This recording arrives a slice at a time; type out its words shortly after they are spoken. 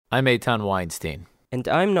I'm Eitan Weinstein. And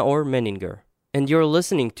I'm Naor Menninger. And you're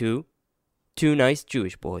listening to Two Nice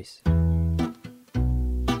Jewish Boys.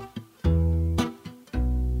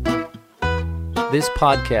 This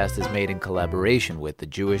podcast is made in collaboration with the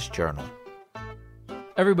Jewish Journal.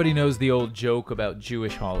 Everybody knows the old joke about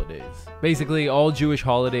Jewish holidays. Basically, all Jewish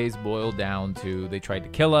holidays boil down to they tried to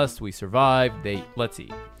kill us, we survived, let's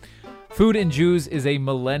eat. Food and Jews is a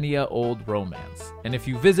millennia-old romance. And if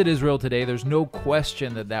you visit Israel today, there's no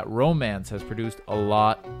question that romance has produced a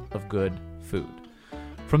lot of good food.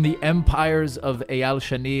 From the empires of Eyal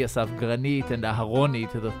Shani, Asaf Granit, and Aharoni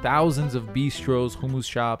to the thousands of bistros, hummus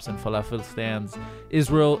shops, and falafel stands,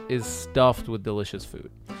 Israel is stuffed with delicious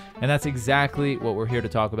food. And that's exactly what we're here to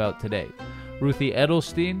talk about today. Ruthie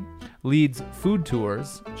Edelstein leads food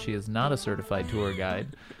tours, she is not a certified tour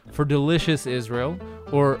guide, for Delicious Israel,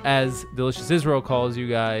 or as Delicious Israel calls you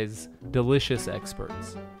guys, Delicious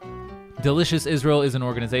Experts. Delicious Israel is an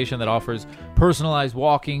organization that offers personalized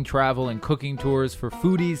walking, travel, and cooking tours for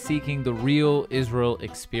foodies seeking the real Israel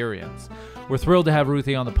experience. We're thrilled to have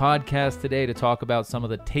Ruthie on the podcast today to talk about some of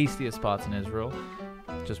the tastiest spots in Israel,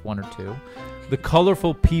 just one or two, the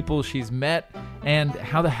colorful people she's met, and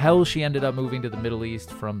how the hell she ended up moving to the Middle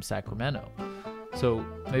East from Sacramento. So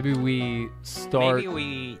maybe we start... Maybe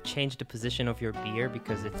we change the position of your beer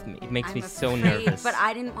because it makes me so afraid, nervous. But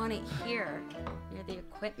I didn't want it here near the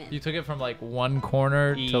equipment. You took it from like one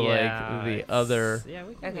corner to like the other. Yeah,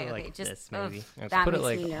 we can Okay, go okay, like just this maybe. Okay. that Put it makes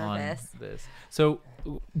like me on nervous. this. So,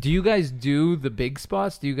 do you guys do the big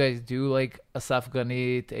spots? Do you guys do like Asaf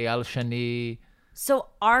Granit, Eyal Shani? So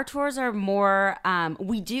our tours are more.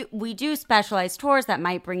 We do specialized tours that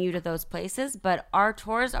might bring you to those places, but our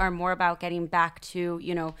tours are more about getting back to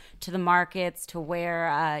to the markets, to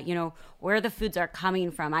where where the foods are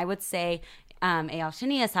coming from. I would say Eyal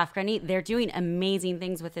Shani, Asaf Granit, they're doing amazing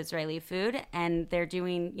things with Israeli food, and they're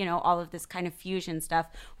doing all of this kind of fusion stuff,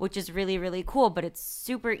 which is really, really cool. But it's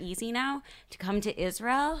super easy now to come to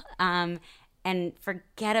Israel and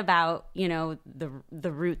forget about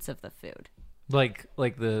the roots of the food. Like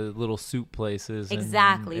the little soup places.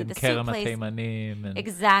 Exactly, And the soup Kerem place. HaTeimanim and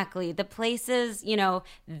Exactly. The places,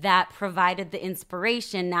 that provided the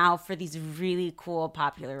inspiration now for these really cool,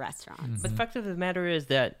 popular restaurants. But the fact of the matter is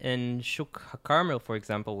that in Shuk HaCarmel, for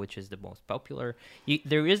example, which is the most popular,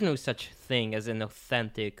 there is no such thing as an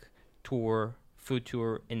authentic food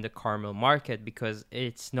tour in the Carmel market because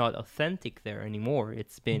it's not authentic there anymore.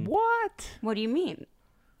 It's been... What? What do you mean?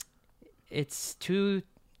 It's too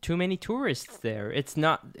many tourists there. It's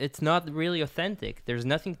not really authentic. There's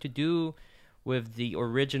nothing to do with the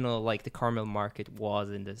original, like the Carmel market was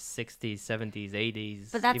in the 60s, 70s,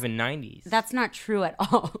 80s, even 90s. That's not true at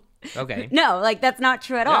all. Okay. No, that's not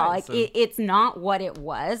true at Yeah, all. Like so- it's not what it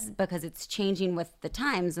was because it's changing with the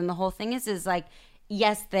times. And the whole thing is like,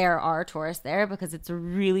 yes, there are tourists there because it's a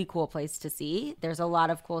really cool place to see. There's a lot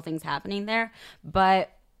of cool things happening there. But,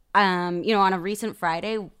 on a recent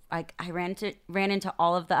Friday, I ran into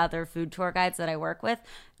all of the other food tour guides that I work with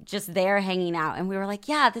just there hanging out. And we were like,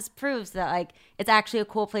 yeah, this proves that it's actually a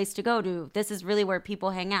cool place to go to. This is really where people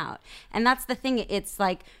hang out. And that's the thing. It's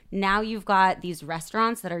like now you've got these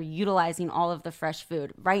restaurants that are utilizing all of the fresh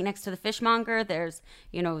food. Right next to the fishmonger, there's,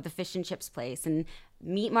 the fish and chips place. And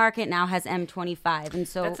Meat Market now has M25. And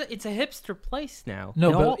so it's a hipster place now.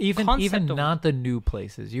 No, The whole but even concept of- not the new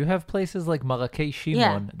places. You have places like Marrakech Shimon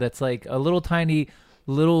Yeah. that's like a little tiny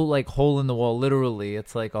like hole in the wall. Literally,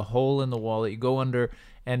 it's like a hole in the wall that you go under,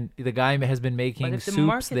 and the guy has been But making if the soups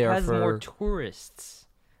market there has for more tourists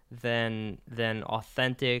than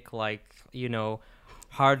authentic,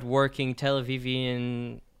 hardworking Tel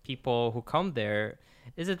Avivian people who come there,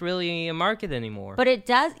 is it really a market anymore? But it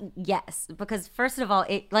does, yes, because first of all,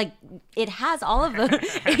 it has all of the,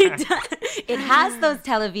 it has those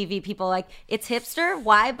Tel Avivi people. It's hipster.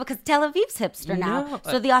 Why? Because Tel Aviv's hipster now. No,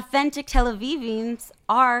 So the authentic Tel Avivians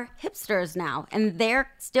are hipsters now, and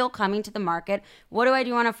they're still coming to the market. What do I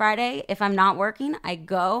do on a Friday? If I'm not working, I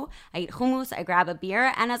go, I eat hummus, I grab a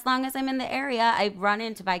beer, and as long as I'm in the area, I run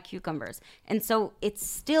in to buy cucumbers. And so it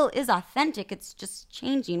still is authentic. It's just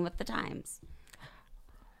changing with the times.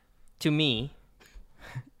 To me,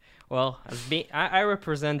 well, I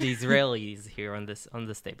represent the Israelis here on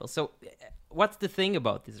this table. So, what's the thing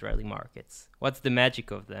about the Israeli markets? What's the magic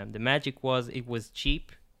of them? The magic was it was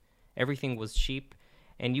cheap, everything was cheap,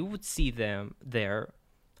 and you would see them there,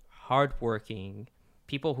 hardworking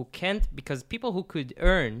people who can't, because people who could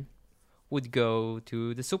earn would go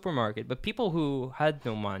to the supermarket, but people who had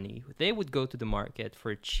no money, they would go to the market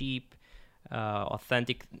for cheap,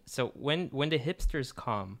 authentic. So when the hipsters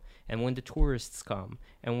come, and when the tourists come,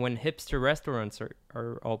 and when hipster restaurants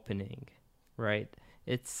are opening, right,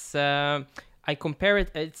 It's I compare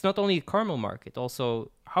it. It's not only Carmel market.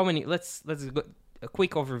 Also, how many? Let's go a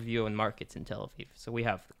quick overview on markets in Tel Aviv. So we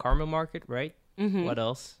have the Carmel market, right? Mm-hmm. What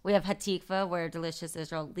else? We have Hatikva, where Delicious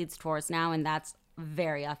Israel leads tours now, and that's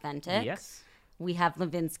very authentic. Yes. We have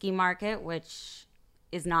Levinsky Market, which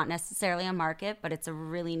is not necessarily a market, but it's a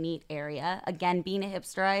really neat area. Again, being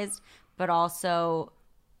hipsterized, but also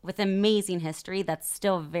with amazing history that's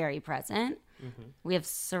still very present. Mm-hmm. We have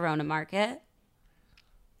Sarona Market.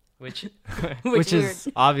 Which Which is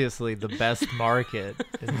obviously the best market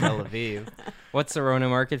in Tel Aviv. what's Sarona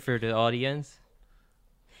market for the audience?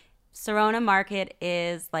 Sarona Market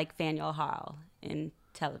is like Faneuil Hall in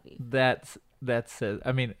Tel Aviv. That says.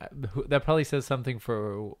 I mean, that probably says something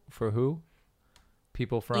for who?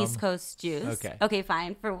 People from East Coast Jews. Okay. Okay,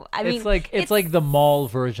 fine. I mean, it's like the mall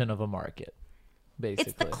version of a market,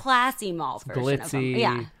 basically. it's the classy mall version glitzy. of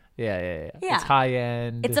them. Yeah. Yeah. It's high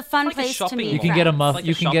end. It's a fun Like a place to shopping meet. mall. You can get a friends. muff. Like a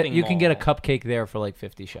you can shopping get a mall. cupcake there for like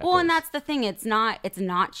 50 shekels. Well, and that's the thing. It's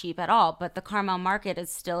not cheap at all. But the Carmel Market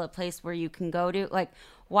is still a place where you can go to. Like,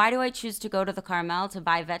 why do I choose to go to the Carmel to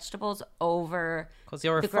buy vegetables over 'Cause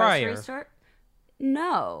you're a the grocery fryer. store?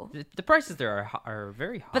 No. The prices there are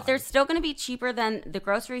very high. But they're still going to be cheaper than the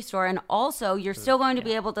grocery store, and also you're still going to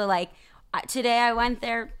be able to like. Today I went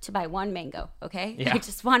there to buy one mango. Okay, Yeah. I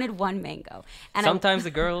just wanted one mango, and Sometimes a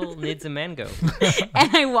girl needs a mango.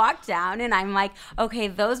 and I walked down and I'm like, okay,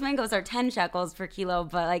 those mangoes are 10 shekels per kilo,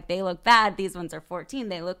 but like they look bad. These ones are 14.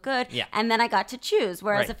 They look good. Yeah. And then I got to choose.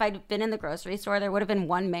 Whereas Right. if I'd been in the grocery store, there would have been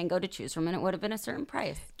one mango to choose from and it would have been a certain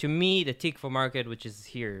price. To me, the Tikva market, which is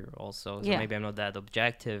here also, so Yeah. maybe I'm not that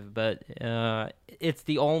objective, but it's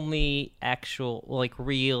the only actual, like,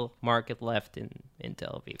 real market left in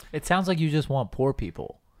Tel Aviv. It sounds like you just want poor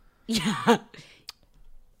people. Yeah.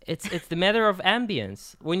 It's the matter of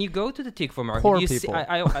ambience. When you go to the Tikva market, Poor you see,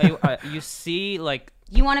 people. you see, like,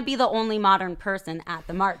 You want to be the only modern person at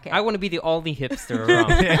the market. I want to be the only hipster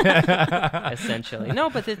around, essentially. No,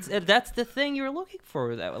 but that's the thing you're looking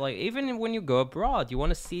for. That, like, even when you go abroad, you want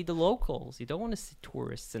to see the locals. You don't want to see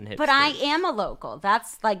tourists and hipsters. But I am a local.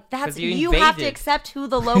 That's 'Cause you you have to invaded. accept who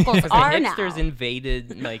the locals 'Cause the are now. hipsters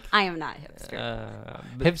invaded, like, I am not a hipster.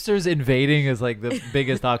 but Hipsters invading is like the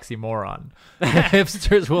biggest oxymoron.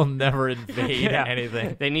 Hipsters will never invade Yeah.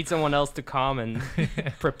 anything. They need someone else to come and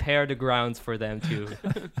prepare the grounds for them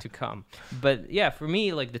to come. But yeah, for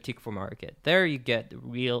me, like the Tikva market, there you get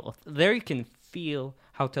there you can feel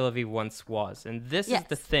how Tel Aviv once was. And this is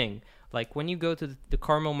the Yes. thing. Like when you go to the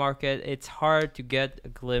Carmel market, it's hard to get a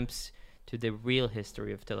glimpse to the real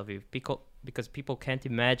history of Tel Aviv because people can't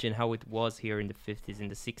imagine how it was here in the 50s, in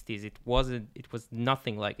the 60s. It was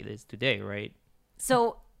nothing like it is today, right?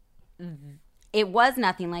 So it was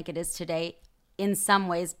nothing like it is today in some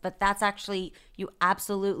ways, but that's actually, you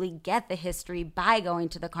absolutely get the history by going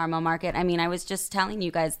to the Carmel market. I mean, I was just telling you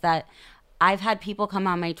guys that I've had people come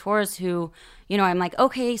on my tours who, I'm like,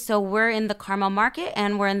 okay, so we're in the Carmel market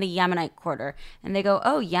and we're in the Yemenite quarter. And they go,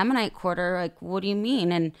 oh, Yemenite quarter, like, what do you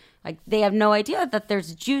mean? And like, they have no idea that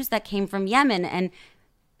there's Jews that came from Yemen, and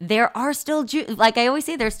there are still Jews. Like I always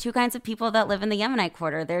say, there's two kinds of people that live in the Yemenite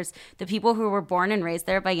quarter. There's the people who were born and raised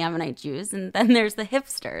there by Yemenite Jews, and then there's the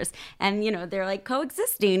hipsters. And, they're like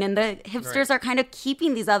coexisting, and the hipsters are kind of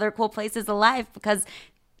keeping these other cool places alive because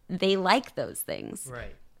they like those things.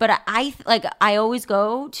 Right. But I always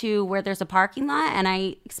go to where there's a parking lot and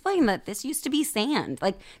I explain that this used to be sand.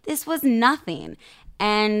 Like this was nothing.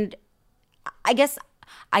 And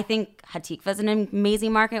I think Hatikva is an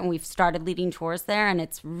amazing market, and we've started leading tours there, and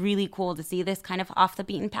it's really cool to see this kind of off the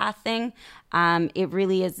beaten path thing. It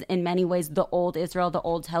really is in many ways the old Israel, the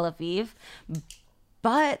old Tel Aviv.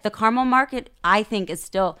 But the Carmel market, I think, is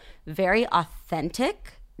still very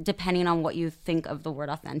authentic, depending on what you think of the word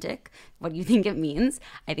authentic, what you think it means.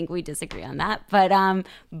 I think we disagree on that.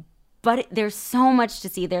 But there's so much to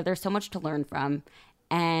see there. There's so much to learn from.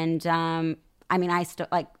 And I still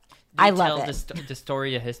like, I love it. The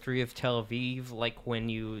story, the history of Tel Aviv, like when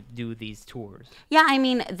you do these tours. Yeah, I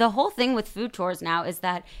mean, the whole thing with food tours now is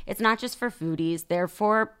that it's not just for foodies. They're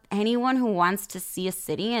for anyone who wants to see a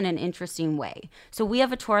city in an interesting way. So we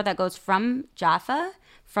have a tour that goes from Jaffa,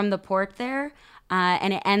 from the port there,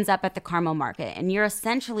 and it ends up at the Carmel market. And you're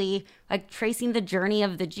essentially like tracing the journey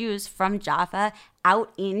of the Jews from Jaffa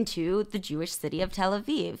out into the Jewish city of Tel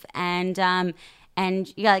Aviv.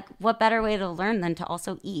 And yeah, like what better way to learn than to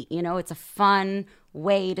also eat? It's a fun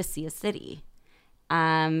way to see a city.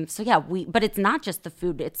 So yeah, but it's not just the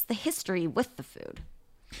food; it's the history with the food.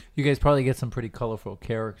 You guys probably get some pretty colorful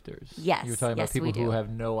characters. Yes, You're talking yes, about people we who do. have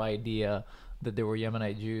no idea that there were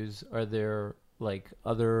Yemenite Jews. Are there like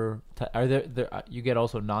other? Are there you get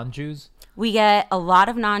also non-Jews? We get a lot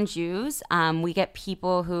of non-Jews. We get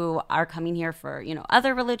people who are coming here for,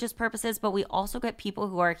 other religious purposes, but we also get people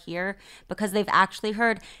who are here because they've actually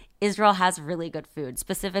heard Israel has really good food.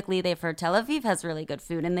 Specifically, they've heard Tel Aviv has really good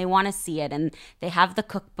food, and they want to see it. And they have the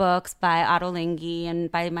cookbooks by Otto Lengi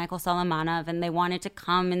and by Michael Solomonov, and they wanted to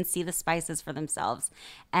come and see the spices for themselves.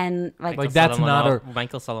 And Like, that's not a-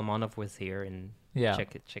 Michael Solomonov was here and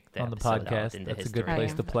check that on the episode out podcast. in the That's a good history. place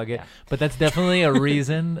yeah. to plug it. Yeah. But that's definitely a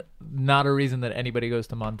reason, not a reason that anybody goes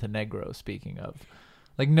to Montenegro. Speaking of,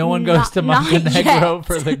 like, no one goes to Not Montenegro yet.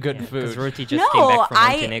 for the good Because food. Ruti just came back from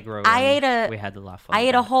Montenegro. I and ate we had a laugh. I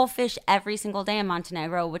ate a whole fish every single day in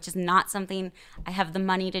Montenegro, which is not something I have the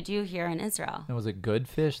money to do here in Israel. And was it good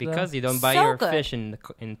fish? though? because you don't buy So your good. fish in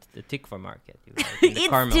the Tikva market. You buy it in the It's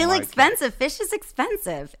Carmel still market. expensive. Fish is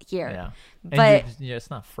expensive here. Yeah, and But it's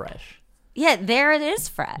not fresh. yeah, there it is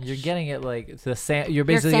fresh. You're getting it like it's the you're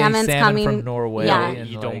basically salmon's getting salmon coming- from Norway. yeah. And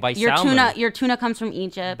You like, don't buy your salmon. your tuna comes from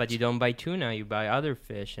Egypt. But you don't buy tuna. You buy other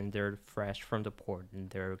fish, and they're fresh from the port, and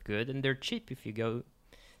they're good, and they're cheap if you go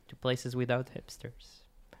to places without hipsters.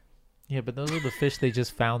 Yeah, but those are the fish they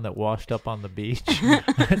just found that washed up on the beach.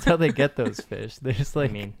 That's how they get those fish. They're just like,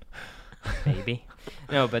 I mean, maybe.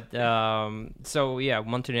 No, but so yeah,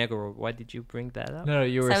 Montenegro. Why did you bring that up? no,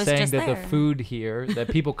 you So were I was saying just that the there. food here, that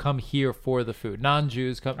people come here for the food.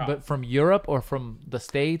 Non-Jews come, but from Europe or from the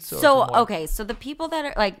States? Or So, from what? okay, so the people that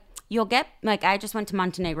are like, you'll get, like, I just went to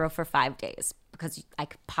Montenegro for 5 days because I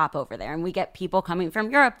could pop over there. And we get people coming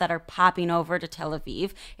from Europe that are popping over to Tel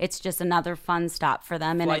Aviv. It's just another fun stop for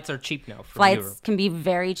them. And Flights are cheap now from flights Europe. can be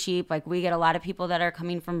very cheap. Like, we get a lot of people that are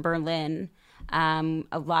coming from Berlin.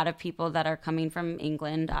 A lot of people that are coming from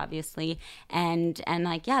England, obviously, and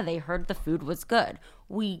like, yeah, they heard the food was good.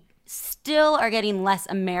 We still are getting less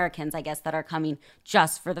Americans, I guess, that are coming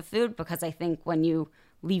just for the food, because I think when you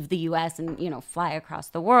leave the U.S. and fly across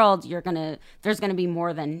the world, there's gonna be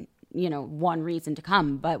more than one reason to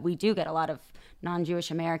come. But we do get a lot of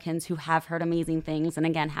non-Jewish Americans who have heard amazing things, and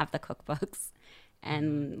again have the cookbooks,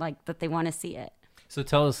 and like that they want to see it. So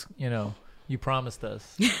tell us, you promised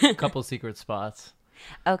us a couple secret spots.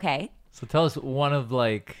 Okay. So tell us one of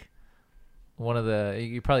the.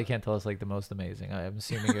 You probably can't tell us like the most amazing. I'm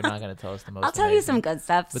assuming you're not going to tell us the most. I'll tell you amazing. some good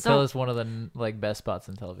stuff. But So, tell us one of the like best spots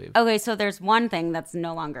in Tel Aviv. okay, so there's one thing that's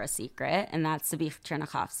no longer a secret, and that's Sabich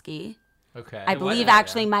Chernichovsky. Okay. I believe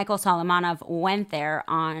actually Michael Solomonov went there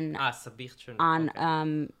on Sabich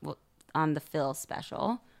on the Phil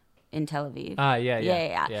special in Tel Aviv.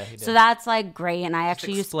 Yeah, he So did. that's like great, and I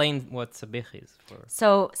actually used Explain what Sabich is for.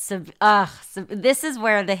 So this is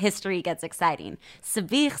where the history gets exciting.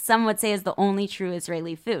 Sabich, some would say, is the only true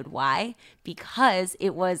Israeli food. Why? Because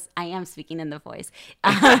it was. I am speaking in the voice.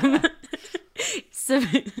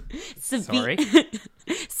 Sorry.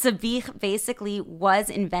 Sabich basically was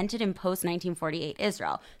invented in post-1948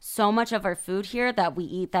 Israel. So much of our food here that we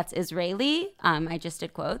eat that's Israeli, I just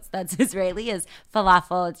did quotes, that's Israeli, is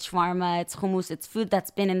falafel, it's shawarma, it's hummus, it's food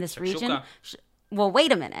that's been in this region. Well,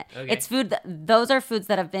 wait a minute. Okay. It's food those are foods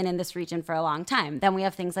that have been in this region for a long time. Then we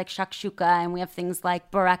have things like shakshuka, and we have things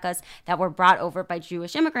like burekas that were brought over by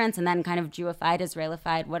Jewish immigrants and then kind of Jewified,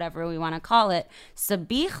 Israelified, whatever we want to call it.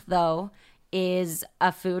 Sabich, though, is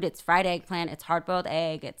a food. It's fried eggplant, it's hard-boiled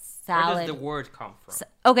egg, it's salad. Where does the word come from?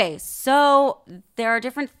 Okay, so there are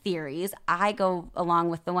different theories. I go along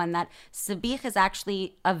with the one that Sabich is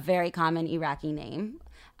actually a very common Iraqi name.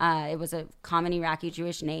 It was a common Iraqi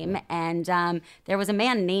Jewish name, and there was a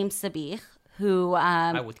man named Sabich who...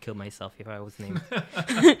 I would kill myself if I was named.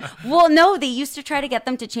 well, no, they used to try to get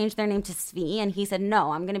them to change their name to Svi, and he said,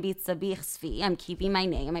 no, I'm going to be Sabich Svi. I'm keeping my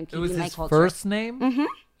name. I'm It was keeping my his culture. first name. Mm-hmm.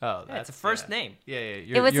 Oh, It's a first name. Yeah,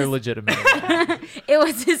 was you're his- legitimate. It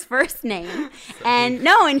was his first name.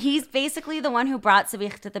 And he's basically the one who brought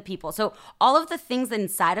Sabich to the people. So all of the things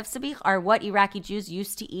inside of Sabich are what Iraqi Jews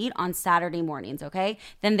used to eat on Saturday mornings, okay?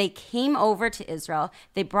 Then they came over to Israel.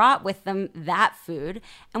 They brought with them that food.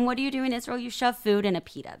 And what do you do in Israel? You shove food in a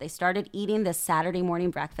pita. They started eating this Saturday morning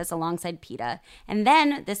breakfast alongside pita. And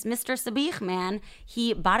then this Mr. Sabich man,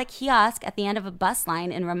 he bought a kiosk at the end of a bus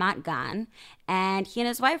line in Ramat Gan. And he and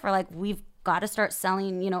his wife were like, we've got to start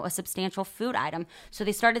selling, a substantial food item. So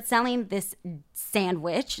they started selling this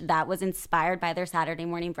sandwich that was inspired by their Saturday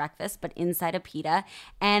morning breakfast, but inside a pita.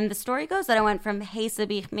 And the story goes that I went from, hey,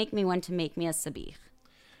 Sabich, make me one, to make me a Sabich.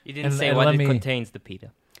 You didn't And- say and what let it me- contains, the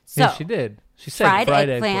pita. So yeah, she did. She said fried fried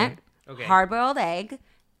eggplant, Okay. hard-boiled egg,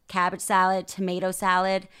 cabbage salad, tomato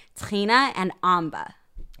salad, tahina, and amba.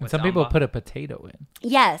 And What's some people amba? put a potato in.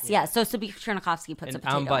 Yes. So Sabich Chernichovsky puts And a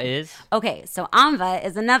potato amba in. is? Okay, so amba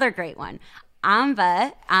is another great one.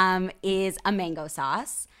 amba is a mango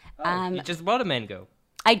sauce. You just bought a mango.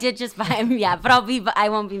 I did just buy them, yeah, but I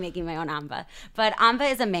won't be making my own amba. But amba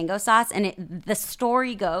is a mango sauce, and the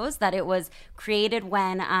story goes that it was created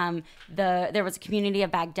when there was a community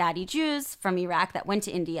of Baghdadi Jews from Iraq that went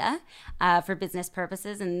to India for business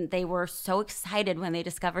purposes, and they were so excited when they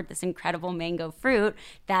discovered this incredible mango fruit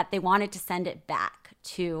that they wanted to send it back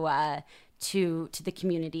to the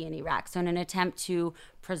community in Iraq. So in an attempt to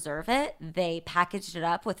preserve it, they packaged it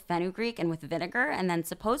up with fenugreek and with vinegar, and then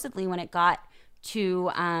supposedly when it got to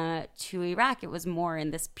Iraq, it was more in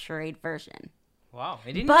this pureed version. Wow,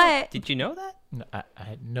 I didn't know. But Did you know that? No, I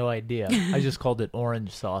had no idea. I just called it orange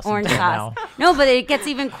sauce. orange until sauce. Now. No, but it gets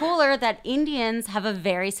even cooler that Indians have a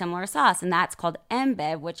very similar sauce, and that's called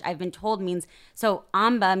embe, which I've been told means, so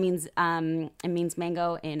amba means it means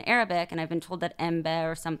mango in Arabic, and I've been told that embe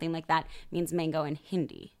or something like that means mango in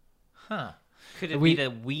Hindi. Huh. Could it be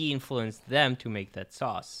that we influenced them to make that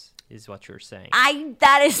sauce? Is what you're saying?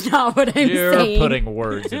 That is not what I'm You're saying. putting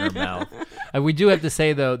words in her mouth. We do have to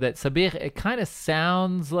say though that sabich, it kind of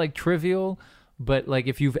sounds like trivial, but like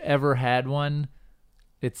if you've ever had one,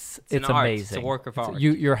 it's an art. amazing. It's a work of art.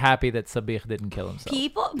 You're happy that sabich didn't kill himself.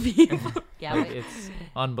 People yeah, Like, wait. it's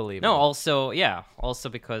unbelievable. No, also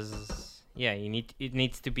because it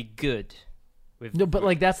needs to be good. No, but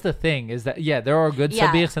like that's the thing is that there are good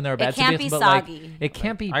Yeah, sabichs and there are bad it can't sabichs, be but soggy. like it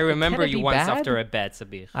can't be. I remember can it you be once bad? after a bad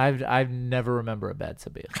sabich. I've never remember a bad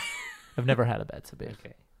sabich. I've never had a bad sabich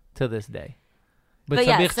Okay. to this day. But But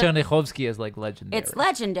yeah, sabich so- Chernichovsky is like legendary. It's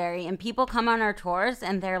legendary, and people come on our tours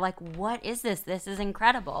and they're like, "What is this? This is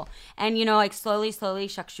incredible!" And like slowly,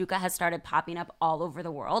 shakshuka has started popping up all over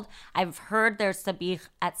the world. I've heard there's sabich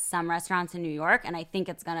at some restaurants in New York, and I think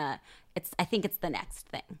it's the next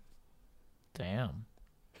thing. Damn.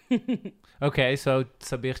 Okay, so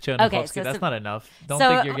sabich Chernichovsky, Okay, so that's not enough. Don't so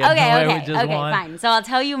think you're getting away with just one. fine. So I'll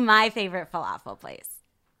tell you my favorite falafel place.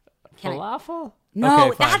 Can I- Falafel? No,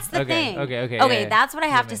 Okay, fine. that's the Okay, thing. Okay, yeah. That's what I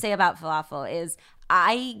have Give to me. say about falafel is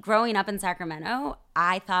growing up in Sacramento,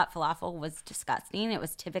 I thought falafel was disgusting. It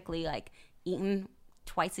was typically like eaten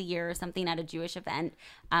twice a year or something at a Jewish event,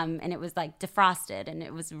 and it was like defrosted, and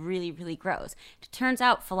it was really, really gross. It turns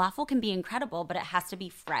out falafel can be incredible, but it has to be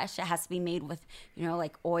fresh. It has to be made with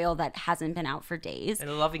like oil that hasn't been out for days. And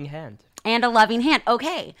a loving hand. And a loving hand.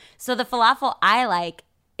 Okay, so the falafel I like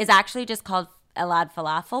is actually just called Elad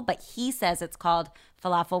falafel, but he says it's called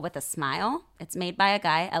falafel with a smile. It's made by a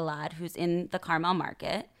guy, Elad, who's in the Carmel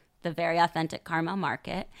market, the very authentic Carmel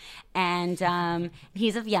market, and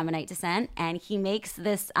he's of Yemenite descent, and he makes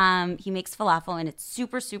this he makes falafel, and it's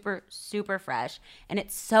super, super, super fresh, and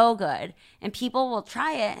it's so good, and people will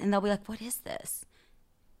try it and they'll be like, "What is this?"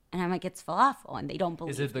 And I'm like, "It's falafel," and they don't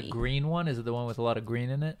believe Is it the me. green one? Is it the one with a lot of green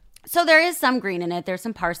in it? So there is some green in it. There's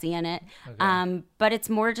some parsley in it. But it's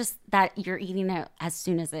more just that you're eating it as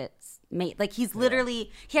soon as it's made. Like he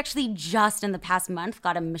actually just in the past month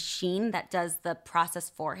got a machine that does the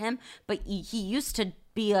process for him. But he used to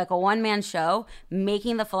be like a one-man show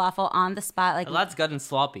making the falafel on the spot. Like Elad's gotten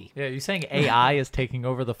sloppy. Yeah, you're saying AI is taking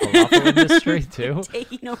over the falafel industry too?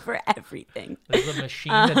 taking over everything. There's a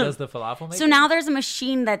machine that does the falafel making? So now there's a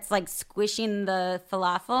machine that's like squishing the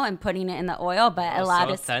falafel and putting it in the oil. But Oh, Elad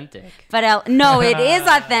so is... authentic. But no, it is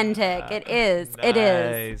authentic. It is. It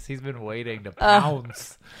is. Nice. He's been waiting to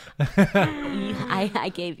pounce.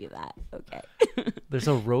 I gave you that. Okay. There's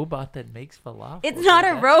a robot that makes falafel. It's not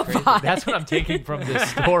a That's robot. crazy. That's what I'm taking from this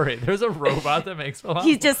story. There's a robot that makes falafel.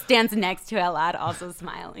 He just stands next to Elad, also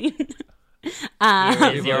smiling.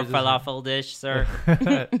 Here is your falafel dish, sir.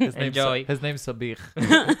 his name's Enjoy. His name's Sabich.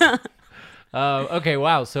 Okay,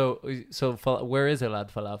 wow. So where is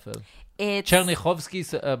Elad Falafel? It's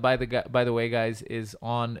Chernichovsky, by the way, guys, is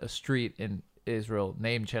on a street in Israel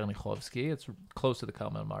named Chernichovsky. It's close to the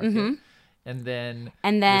Carmel Market. And then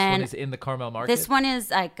this one is in the Carmel Market. This one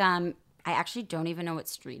is like I actually don't even know what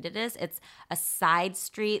street it is. It's a side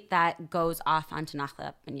street that goes off onto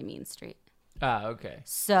Nachla Benjamin Street. Ah, okay.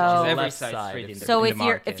 So It's every left side side. street in the, so in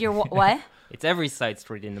the if you're market. what? It's every side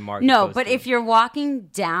street in the market. No, goes but to. if you're walking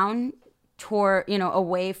down toward,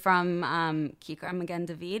 away from Kikar Magen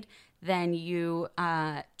David, then you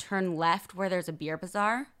turn left where there's a beer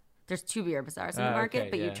bazaar. There's two beer bazaars in the market, okay,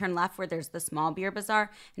 but you yeah. turn left where there's the small beer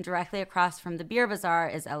bazaar, and directly across from the beer bazaar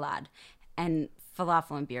is Elad. And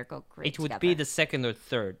falafel and beer go great it would together. be the second or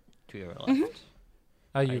third to your left.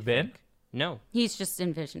 Oh, you've been? No. He's just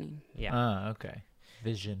envisioning. Yeah. Ah, okay.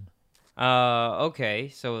 Vision. Okay.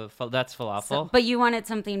 So that's falafel. So, but you wanted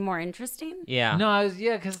something more interesting? yeah. No,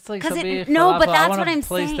 because it's like 'Cause Sabich no, but falafel. I that's want what a I'm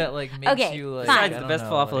place saying. that like makes Okay, you like fine. I Besides, the don't best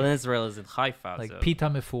know, falafel like, in Israel is in Haifa. like so. pita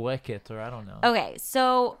mefurekет or I don't know. Okay,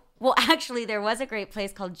 so Well, actually, there was a great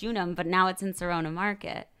place called Junum, but now it's in Serona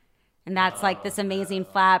Market. And that's like this amazing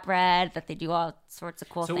flatbread that they do all sorts of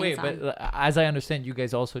cool So things wait, on. but as I understand, you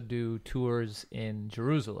guys also do tours in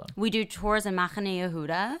Jerusalem. We do tours in Machane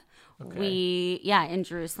Yehuda. In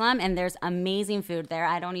Jerusalem, and there's amazing food there.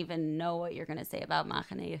 I don't even know what you're going to say about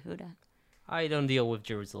Machane Yehuda. I don't deal with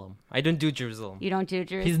Jerusalem. I don't do Jerusalem. You don't do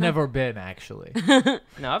Jerusalem? He's never been, actually.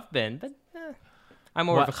 No, I've been, but I'm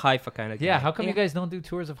more of a Haifa kind of guy. Yeah, how come you guys don't do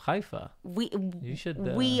tours of Haifa? We should,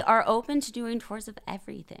 we are open to doing tours of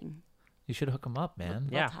everything. You should hook him up, man.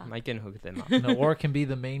 Yeah, talk. I can hook them up. Or can be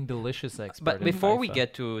the main delicious expert. But in before we Haifa.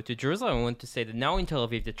 get to Jerusalem, I want to say that now in Tel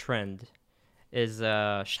Aviv, the trend is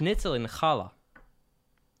schnitzel in challah.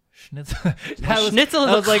 Schnitzel. that Schnitzel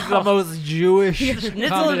in was the like the challah. most Jewish. Schnitzel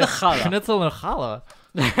in the combination. challah. Schnitzel in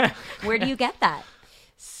challah. Where do you get that?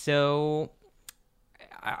 So,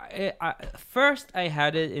 first I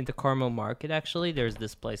had it in the Carmel Market. Actually, there's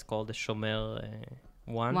this place called the Shomer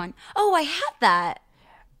One, Oh, I had that.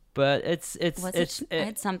 but it's I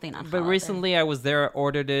had something on. But challah recently I was there,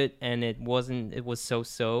 ordered it, and it was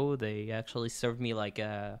so. They actually served me like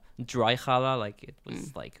a dry challah, like it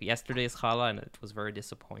was like yesterday's challah, and it was very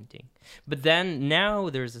disappointing. But then now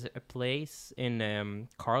there's a place in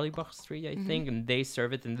Karlibach Street, I think, and they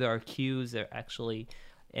serve it, and there are queues there actually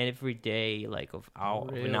every day, like of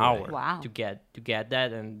Really? an hour Wow. to get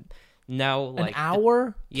that, and now like An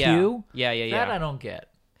hour yeah, queue? yeah. That I don't get.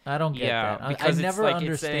 I don't get Yeah, that. because I never it's like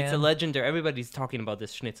understand. it's a legendary. Everybody's talking about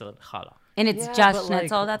this schnitzel and challah. And it's Yeah, just but, like-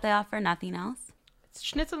 schnitzel that they offer, nothing else. It's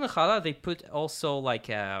schnitzel and challah. They put also like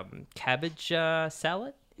cabbage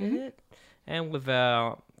salad in it, and with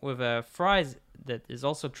fries that is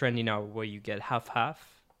also trendy now, where you get half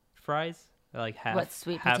fries, like half What,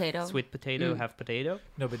 sweet half potato? sweet potato, half potato.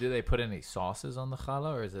 No, but do they put any sauces on the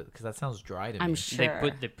challah, or is it because that sounds dry to me? I'm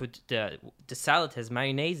sure. They put the salad has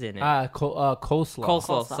mayonnaise in it. Coleslaw. Coleslaw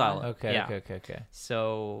Coleslaw. salad. Okay, yeah. okay.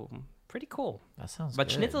 So pretty cool. That sounds. But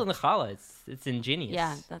good. schnitzel and challah, it's ingenious.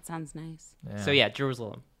 Yeah, that sounds nice. So yeah,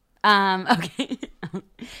 Jerusalem. Okay.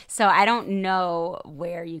 So I don't know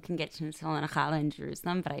where you can get schnitzel and challah in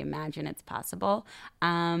Jerusalem, but I imagine it's possible.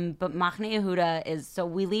 But Machne Yehuda is, so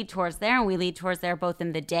we lead tours there, and we lead tours there both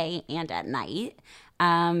in the day and at night,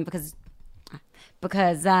 because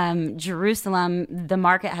Jerusalem, the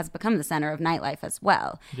market has become the center of nightlife as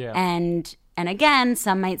well. Yeah. And again,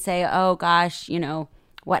 some might say, oh gosh,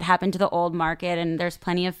 what happened to the old market? And there's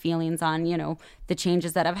plenty of feelings on, the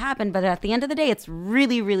changes that have happened. But at the end of the day, it's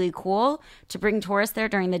really, really cool to bring tourists there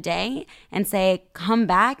during the day and say, come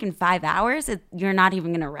back in 5 hours. You're not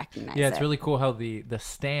even going to recognize it. Yeah, it's really cool how the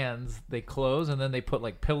stands, they close and then they put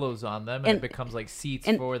like pillows on them, and it becomes like seats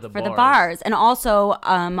for the bars. And also,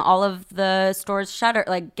 all of the stores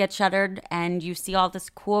get shuttered, and you see all this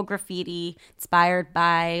cool graffiti inspired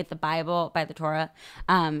by the Bible, by the Torah.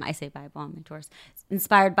 I say Bible on my tours.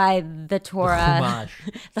 Inspired by the Torah,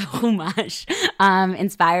 the Chumash,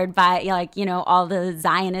 inspired by all the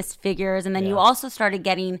Zionist figures, and then you also started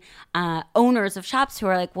getting owners of shops who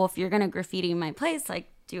are like, well, if you're gonna graffiti my place, like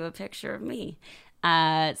do a picture of me.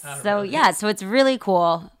 So it's really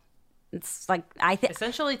cool. It's like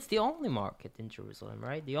Essentially, it's the only market in Jerusalem,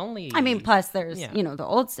 right? The only. I mean, plus there's Yeah. the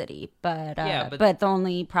old city, but but the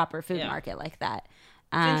only proper food Yeah. market like that.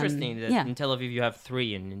 It's interesting that yeah. in Tel Aviv you have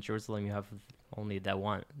 3, and in Jerusalem you have only that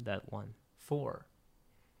one. 4.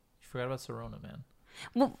 You forgot about Serona, man.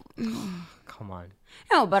 Well, Come on,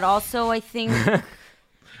 no, but also I think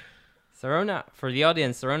Serona. For the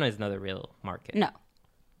audience, Serona is not a real market. no.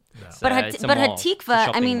 It's, But it's a mall. It's a Hatikva, I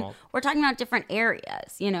shopping mean, mall. we're talking about different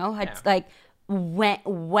areas, Yeah. Like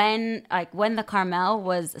when the Carmel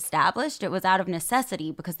was established, it was out of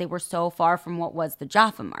necessity because they were so far from what was the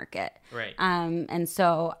Jaffa market. Right. And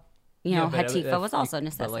so, but Hatifa was also a But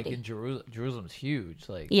necessity. like in Jerusalem's huge.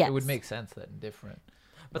 Like Yes. it would make sense that in different.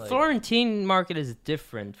 But like- Florentine market is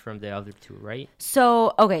different from the other two, right?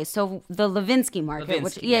 So the Levinsky market,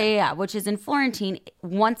 which Levinsky, which is in Florentine.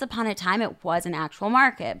 Once upon a time, it was an actual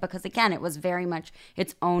market because again, it was very much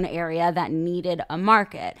its own area that needed a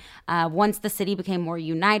market. Once the city became more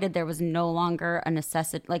united, there was no longer a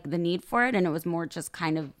necessity, like the need for it, and it was more just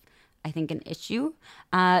kind of, I think, an issue.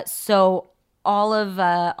 So all of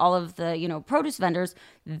the produce vendors,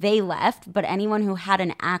 they left, but anyone who had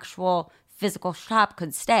an actual physical shop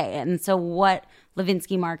could stay. And so what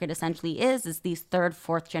Levinsky Market essentially is these 3rd,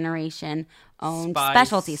 4th generation owned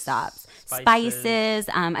specialty shops. Spices.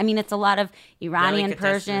 I mean, it's a lot of Iranian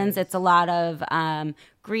Persians. It's a lot of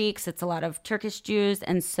Greeks. It's a lot of Turkish Jews.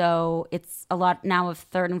 And so it's a lot now of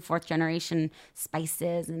 3rd and 4th generation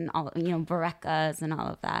spices and all, barekas and all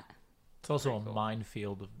of that. It's also a Pretty cool.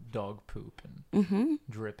 minefield of dog poop and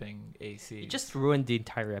dripping AC. You just ruined the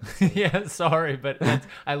entire episode. Yeah, sorry, but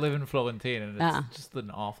I live in Florentine and it's just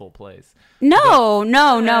an awful place. No.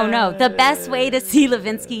 The best way to see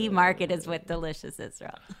Levinsky Market is with delicious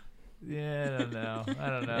Israel. Yeah, I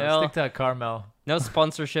don't know. Yeah. Stick to Carmel. No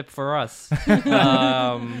sponsorship for us.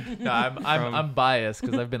 No, I'm biased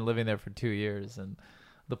because I've been living there for 2 years, and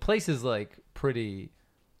the place is like pretty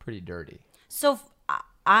dirty. So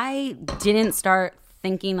I didn't start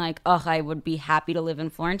thinking like, oh, I would be happy to live in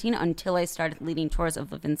Florentine until I started leading tours of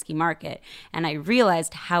Levinsky Market, and I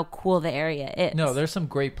realized how cool the area is. No, there's some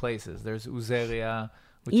great places. There's Uzeria,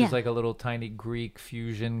 which Yeah. is like a little tiny Greek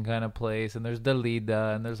fusion kind of place, and there's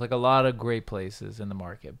Dalida, and there's like a lot of great places in the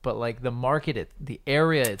market. But like the market, the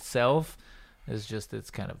area itself is just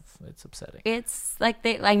it's upsetting. It's like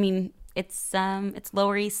it's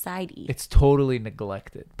Lower East Side East. It's totally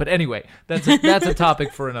neglected. But anyway, that's a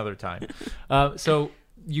topic for another time. So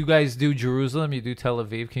you guys do Jerusalem, you do Tel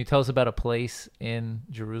Aviv. Can you tell us about a place in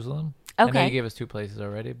Jerusalem? I know Okay. you gave us 2 places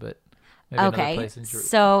already, but maybe another Okay, place in Jerusalem.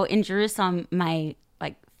 so in Jerusalem, my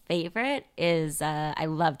favorite is I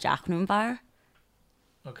love Jachnun Bar.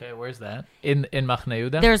 Okay, where's that? In Machne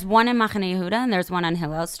Yehuda? There's one in Machane Yehuda and there's one on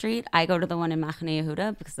Hillel Street. I go to the one in Machane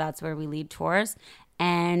Yehuda because that's where we lead tours.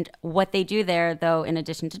 And what they do there, though, in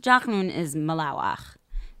addition to Jachnun, is malawach.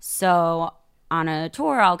 So on a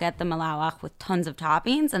tour, I'll get the malawach with tons of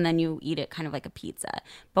toppings, and then you eat it kind of like a pizza.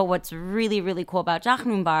 But what's really, really cool about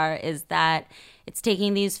Jachnun Bar is that it's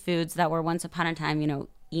taking these foods that were once upon a time,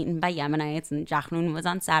 eaten by Yemenites, and Jachnun was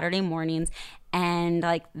on Saturday mornings, and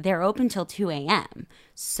like they're open till 2 a.m.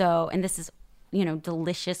 So, and this is,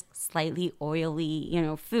 delicious, slightly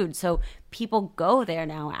oily, food. So people go there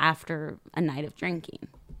now after a night of drinking.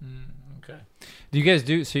 Okay. You guys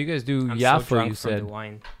do I'm so Yafo, drunk you from the said.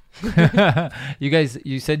 wine.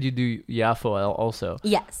 You said you do Yafo also.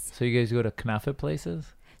 Yes. So you guys go to knafe places?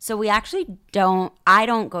 So we actually I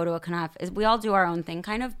don't go to a knafe. We all do our own thing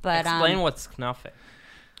kind of, but Explain what's knafe.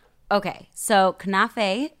 okay, so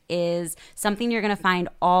knafe is something you're going to find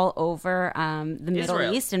all over the Middle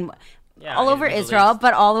Israel. East and Yeah, all in over Middle Israel, East.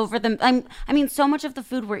 but all over I mean, so much of the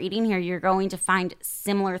food we're eating here, you're going to find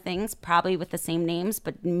similar things, probably with the same names,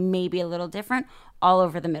 but maybe a little different, all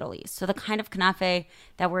over the Middle East. So the kind of knafe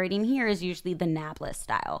that we're eating here is usually the Nablus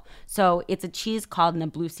style. So it's a cheese called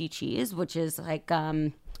Nablusi cheese, which is like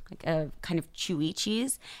a kind of chewy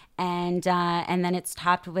cheese, and then it's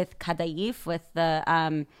topped with kadayif, with the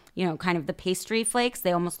kind of the pastry flakes.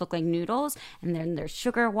 They almost look like noodles, and then there's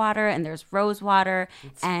sugar water and there's rose water,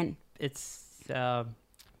 and It's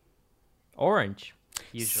orange.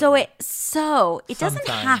 Usually. so it doesn't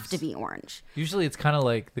have Sometimes. to be orange. Usually it's kind of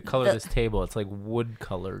like the color of this table. It's like wood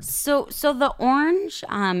colored. So the orange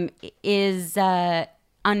is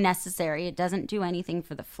unnecessary. It doesn't do anything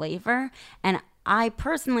for the flavor, and I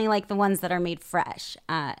personally like the ones that are made fresh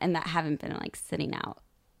and that haven't been like sitting out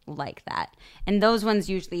like that. And those ones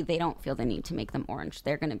usually they don't feel the need to make them orange.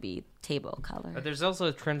 They're going to be table color. But there's also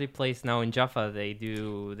a trendy place now in Jaffa. They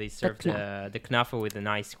serve the knafe with an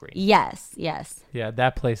ice cream. Yes. Yeah,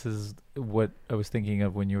 that place is what I was thinking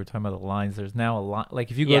of when you were talking about the lines. There's now a lot. Like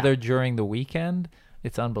if you go Yeah. there during the weekend,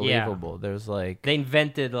 it's unbelievable. There's like, They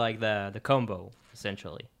invented like the combo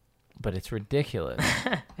essentially. but it's ridiculous.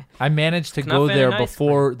 I managed to go Knafe and there ice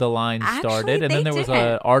before the line Actually, started, and then they there was didn't.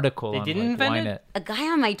 an article They on didn't like invent Wine it? It. A guy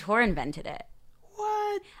on my tour invented it.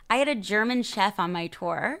 What? I had a German chef on my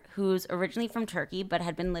tour who's originally from Turkey but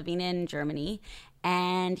had been living in Germany,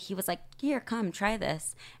 and he was like, "Here, come try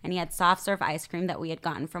this." And he had soft serve ice cream that we had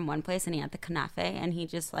gotten from one place, and he had the knafe, and he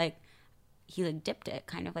dipped it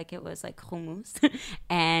kind of like it was like hummus,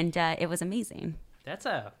 and it was amazing That's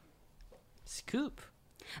a scoop.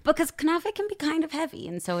 because knafe can be kind of heavy,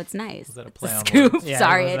 and so it's nice. Was that a It's play on scoop? words? Yeah,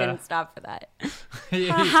 Sorry, it I was didn't stop for that.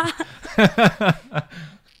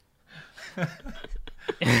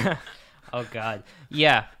 Oh God.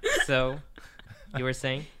 Yeah. So you were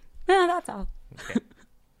saying? No, that's all.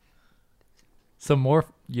 Some more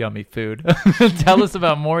yummy food. Tell us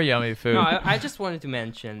about more yummy food. No, I just wanted to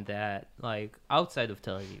mention that like outside of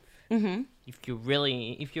Tel Aviv,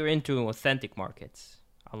 if you're into authentic markets,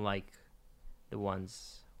 unlike the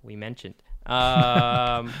ones we mentioned,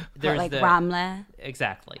 there's like the Ramle.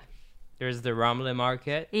 exactly. There's the Ramle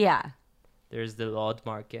market. Yeah. There's the Lod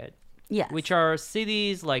market, Yes. which are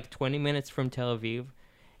cities like 20 minutes from Tel Aviv,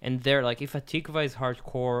 and they're like if Hatikva is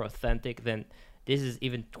hardcore authentic, then this is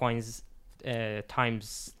even times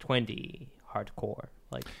 20 hardcore.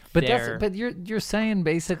 Like, But they're- you're saying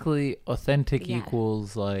basically authentic Yeah.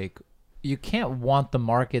 equals like you can't want the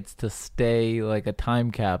markets to stay like a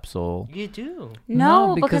time capsule. You do.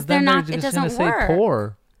 No, because they're then not. They're It just doesn't gonna work. say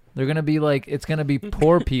poor. They're gonna be like, it's gonna be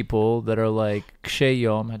poor people that are like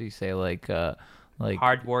ksheyom. How do you say like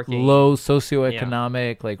Hardworking. low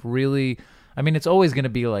socioeconomic, like really. I mean, it's always gonna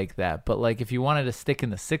be like that. But like, if you wanted to stick in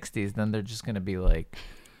the '60s, then they're just gonna be like,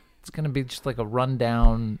 it's gonna be just like a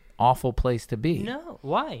rundown, awful place to be. No,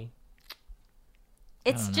 why?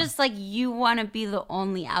 It's just like you want to be the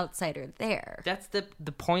only outsider there. That's the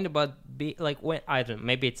point about when I don't know,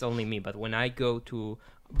 maybe it's only me, but when I go to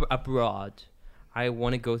abroad, I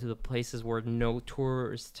want to go to the places where no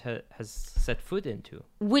tourist has set foot into.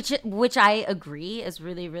 Which I agree is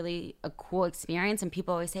really, really a cool experience. And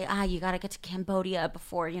people always say, you got to get to Cambodia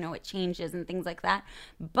before, it changes and things like that.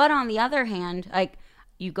 But on the other hand, like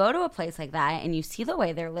you go to a place like that and you see the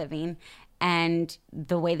way they're living and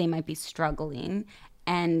the way they might be struggling.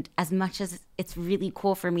 And as much as it's really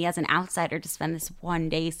cool for me as an outsider to spend this one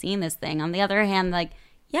day seeing this thing, on the other hand, like,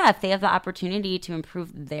 yeah, if they have the opportunity to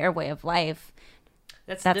improve their way of life,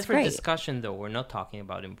 That's a different great. discussion, though. We're not talking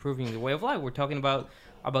about improving the way of life. We're talking about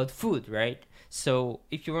food, right? So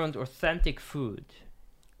if you want authentic food,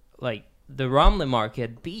 like the Ramle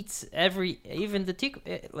market beats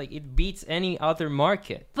it beats any other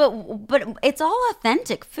market. but it's all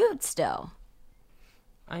authentic food still.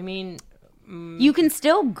 I mean, You can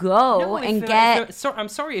still go and get. I'm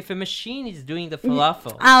sorry if a machine is doing the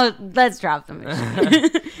falafel. Oh, let's drop the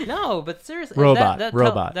machine. No, but seriously, Robot. That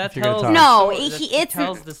If you're gonna tells talk. No, it it's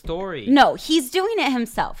tells the story. No, he's doing it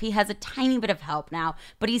himself. He has a tiny bit of help now,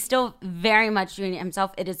 but he's still very much doing it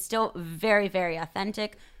himself. It is still very, very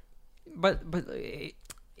authentic. But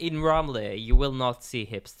in Ramle, you will not see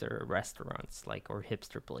hipster restaurants or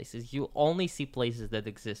hipster places. You only see places that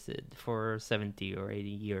existed for 70 or 80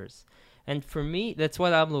 years. And for me, that's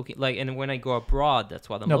what I'm looking like. And when I go abroad, that's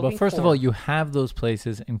what I'm looking for. No, but first of all, you have those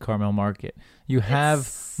places in Carmel Market. You have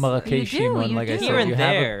Marrakech, You do, and you like I do. said, Here and you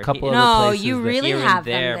there. have a couple No, other places. you that- really here have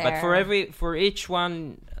and there. them But there. for each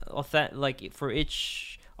one, for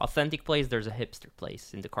each authentic place, there's a hipster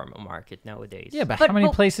place in the Carmel Market nowadays. Yeah, but But- how many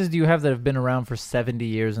but- places do you have that have been around for 70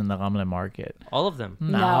 years in the Ramle Market? All of them.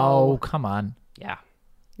 No, come on. Yeah.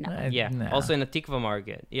 No. Yeah. Nah. Also in the Tikva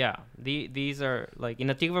Market. Yeah. These are in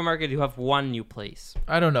the Tikva Market, you have one new place.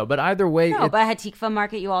 I don't know, but either way, No, but at Hatikva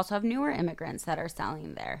Market, you also have newer immigrants that are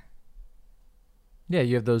selling there. yeah,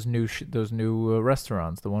 you have those new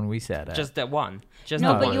restaurants, the one we sat at. Just that one. Just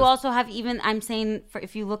No, that but one. you also have I'm saying,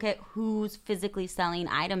 if you look at who's physically selling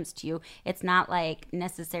items to you, it's not like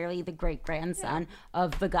necessarily the great grandson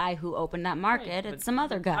of the guy who opened that market. But It's some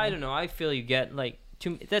other guy. I don't know. I feel you get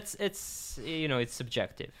it's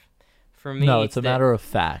subjective. For me, no, it's a matter of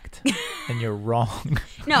fact, and you're wrong.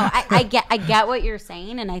 No, I get what you're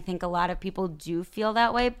saying, and I think a lot of people do feel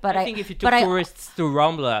that way. But I think if you took tourists to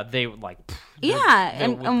Ramla, they would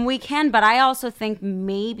and we can. But I also think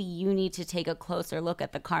maybe you need to take a closer look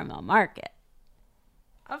at the Carmel Market.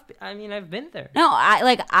 I've been there.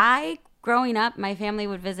 No, growing up, my family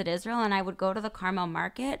would visit Israel, and I would go to the Carmel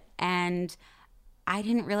Market, and I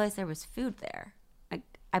didn't realize there was food there.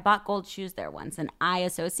 I bought gold shoes there once, and I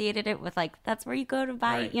associated it with that's where you go to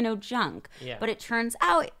buy, Right. junk. Yeah. But it turns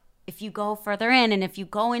out if you go further in and if you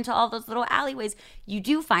go into all those little alleyways, you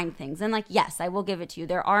do find things. And yes, I will give it to you.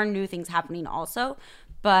 There are new things happening also,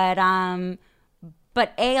 but a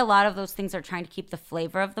lot of those things are trying to keep the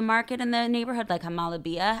flavor of the market in the neighborhood. Like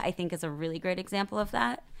Hamalabia, I think is a really great example of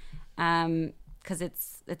that. Because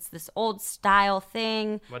it's this old style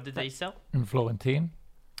thing. What did they sell? In Florentine?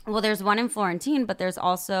 Well, there's one in Florentine, but there's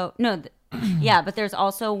also but there's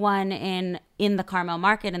also one in the Carmel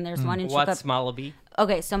Market, and there's one in What's Malabi?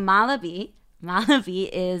 Okay, so Malabi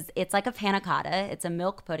it's like a panna cotta. It's a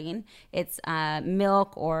milk pudding. It's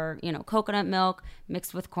milk or coconut milk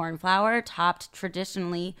mixed with corn flour, topped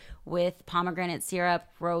traditionally with pomegranate syrup,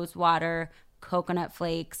 rose water, coconut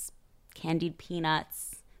flakes, candied peanuts,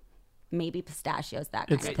 maybe pistachios, that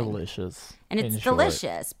kind It's of thing. delicious. And in it's short.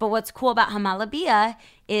 delicious. But what's cool about Hamalabia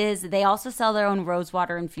is they also sell their own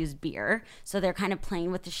rosewater infused beer. So they're kind of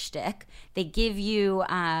playing with the shtick. They give you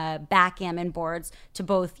backgammon boards to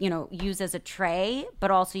both, use as a tray,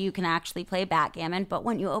 but also you can actually play backgammon. But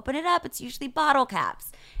when you open it up, it's usually bottle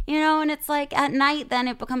caps, and it's at night, then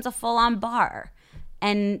it becomes a full on bar.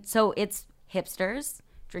 And so it's hipsters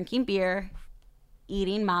drinking beer,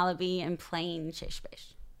 eating Malabi, and playing shish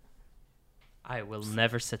bish. I will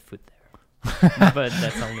never set foot there. But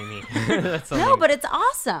that's only me. That's only No, me. but it's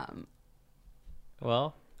awesome.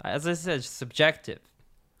 Well, as I said, subjective.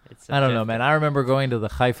 It's I don't know, subjective. man. I remember going to the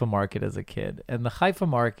Haifa market as a kid, and the Haifa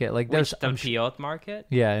market, like Which there's, I'm sh- Talpiot market?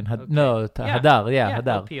 yeah, in Okay. no, Yeah. Hadar, yeah, Hadar.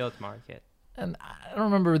 Talpiot market. And I don't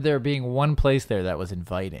remember there being one place there that was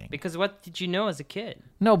inviting. Because what did you know as a kid?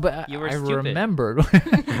 No, but You were I stupid. remembered.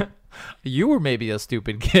 You were maybe a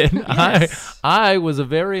stupid kid. Yes. I was a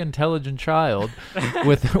very intelligent child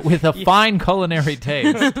with a fine culinary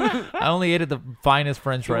taste. I only ate at the finest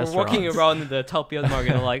French You were restaurants. walking around the Talpiot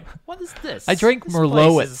market and like, what is this? I drank This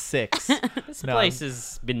Merlot place at is- 6. This No. place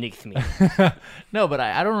is beneath me. No, but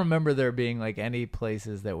I don't remember there being like any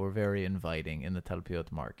places that were very inviting in the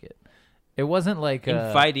Talpiot market. It wasn't like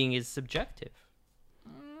Inviting is subjective.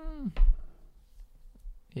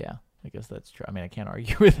 Yeah, I guess that's true. I mean, I can't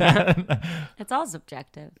argue with that. It's all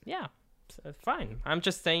subjective. Yeah, so, fine. I'm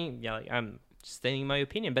just saying. Yeah, like, I'm just stating my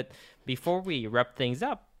opinion. But before we wrap things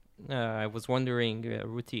up, I was wondering,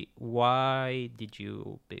 Ruti, why did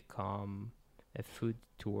you become a food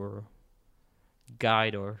tour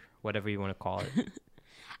guide or whatever you want to call it?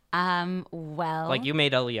 Well, Like you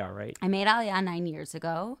made Aliyah, right? I made Aliyah 9 years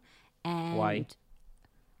ago, and Why?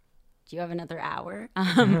 do you have another hour?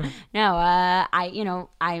 No, as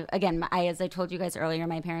I told you guys earlier,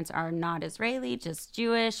 my parents are not Israeli, just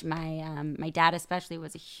Jewish. My dad especially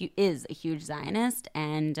is a huge Zionist,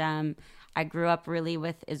 and I grew up really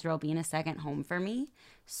with Israel being a second home for me.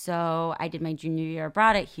 So I did my junior year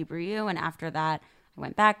abroad at Hebrew U, and after that, I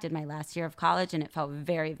went back, did my last year of college, and it felt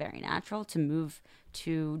very, very natural to move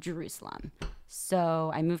to Jerusalem.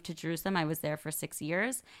 So I moved to Jerusalem. I was there for 6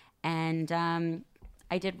 years, and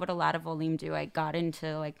I did what a lot of Olim do. I got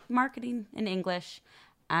into like marketing in English,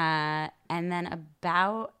 and then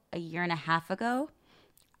about a year and a half ago,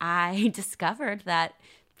 I discovered that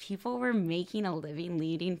people were making a living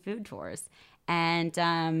leading food tours,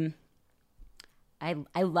 and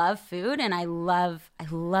I love food, and I love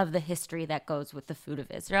the history that goes with the food of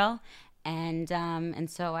Israel, and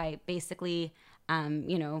so I basically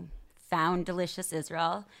found Delicious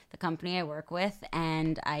Israel, the company I work with,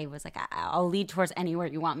 and I was like, I'll lead tours anywhere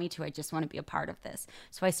you want me to. I just want to be a part of this.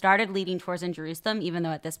 So I started leading tours in Jerusalem, even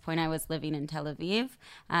though at this point I was living in Tel Aviv,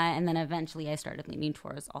 and then eventually I started leading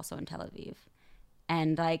tours also in Tel Aviv,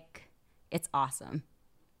 and like, it's awesome.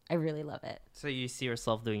 I really love it. So you see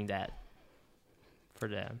yourself doing that for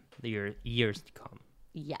the years to come.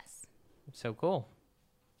 Yes. So cool.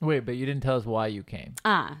 Wait, but you didn't tell us why you came.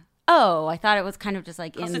 Oh, I thought it was kind of just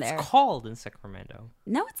like Because in it's there. cold in Sacramento.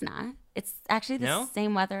 No, it's not. It's actually the No?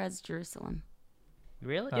 same weather as Jerusalem.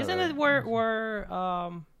 Really? Oh, Isn't right. it where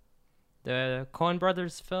the Coen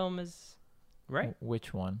Brothers film is? Right?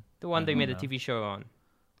 Which one? The one they don't made a know. TV show on.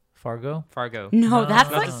 Fargo? Fargo. No, that's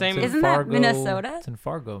not like the same. It's in Isn't that Minnesota? It's in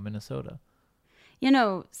Fargo, Minnesota.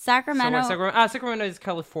 Sacramento. Sacramento is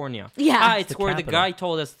California. Yeah. It's the where the capital. guy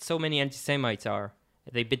told us so many anti-Semites are.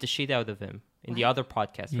 They bit the shit out of him in the other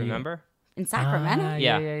podcast, Yeah. remember? In Sacramento? Ah,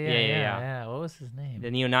 Yeah. yeah. What was his name?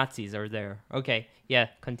 The neo-Nazis are there. Okay, yeah,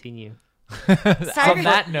 continue. On Sorry.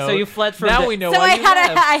 that note, So you fled from now the- we know So why I you had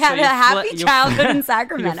left. I had So a you happy fled- you childhood in You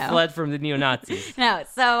Sacramento. fled from the neo-Nazis. No,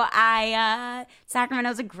 so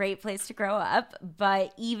Sacramento's a great place to grow up,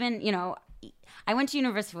 but even, I went to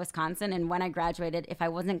University of Wisconsin, and when I graduated, if I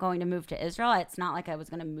wasn't going to move to Israel, it's not like I was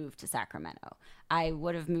going to move to Sacramento. I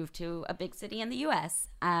would have moved to a big city in the U.S.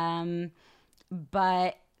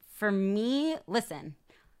 But for me, listen,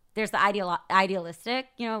 there's the idealistic,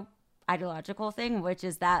 ideological thing, which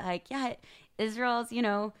is that, like, yeah, Israel's,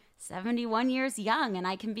 71 years young, and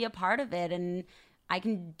I can be a part of it, and I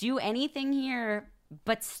can do anything here,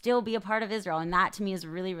 but still be a part of Israel. And that to me is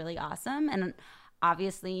really, really awesome. And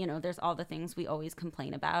obviously, there's all the things we always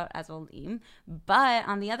complain about as Olim. But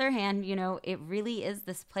on the other hand, it really is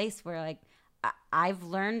this place where, like, I've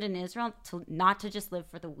learned in Israel to not to just live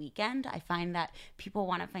for the weekend. I find that people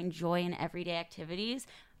want to find joy in everyday activities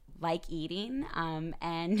like eating.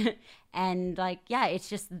 And like, yeah, it's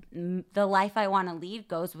just the life I want to lead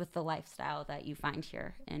goes with the lifestyle that you find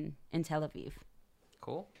here in Tel Aviv.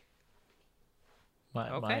 Cool.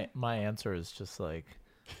 My, Okay. my answer is just like,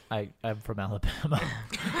 I'm from Alabama.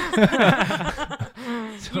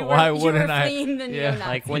 So why wouldn't I? fleeing the Yeah, neo-Nazis.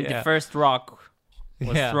 Like when Yeah. the first rock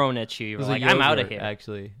was Yeah. thrown at you, you It were was a like, I'm out of yogurt, here.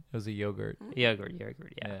 Actually, it was a yogurt. Yogurt, yeah.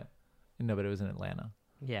 Yeah. No, but it was in Atlanta.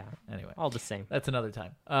 Yeah. Anyway, All the same. that's another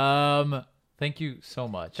time. Thank you so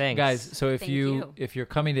much, Thanks. guys. So if Thank you you. if you're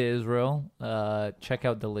coming to Israel, check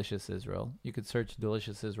out Delicious Israel. You could search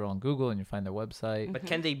Delicious Israel on Google and you find their website. But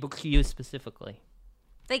can they book you specifically?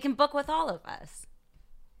 They can book with all of us.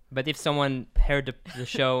 But if someone heard the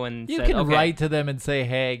show and You said, can okay, write to them and say,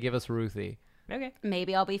 "Hey, give us Ruthie." okay,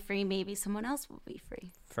 Maybe I'll be free. Maybe someone else will be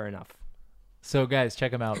free. fair enough. So guys,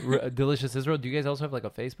 check them out. Delicious Israel. Do you guys also have like a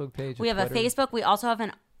Facebook page? We have Twitter? a Facebook. We also have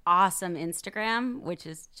an awesome Instagram, which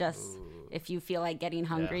is just if you feel like getting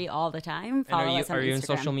hungry all the time, And follow us on are you Instagram. in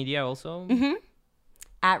social media also?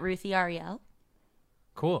 At Ruthie Ariel.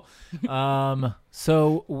 Cool.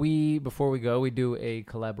 So before we go, we do a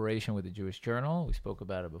collaboration with the Jewish Journal. We spoke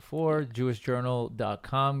about it before.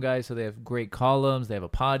 JewishJournal.com, guys. So they have great columns. They have a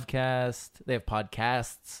podcast. They have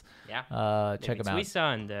podcasts. Yeah. Check them out.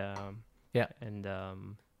 Suiza and Yeah. and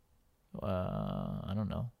I don't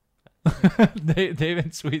know.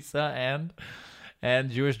 David Suiza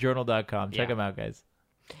and JewishJournal.com. Check Yeah. them out, guys.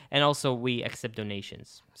 And also, we accept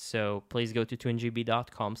donations. So please go to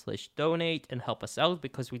twingb.com/donate and help us out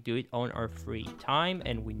because we do it on our free time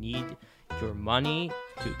and we need your money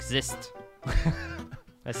to exist.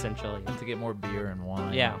 Essentially. And to get more beer and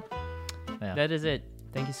wine. Yeah. Yeah. That is it.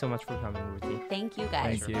 Thank you so much for coming, Ruthie. Thank you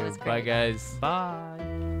guys. Thank It you. was Bye, great. guys.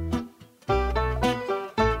 Bye.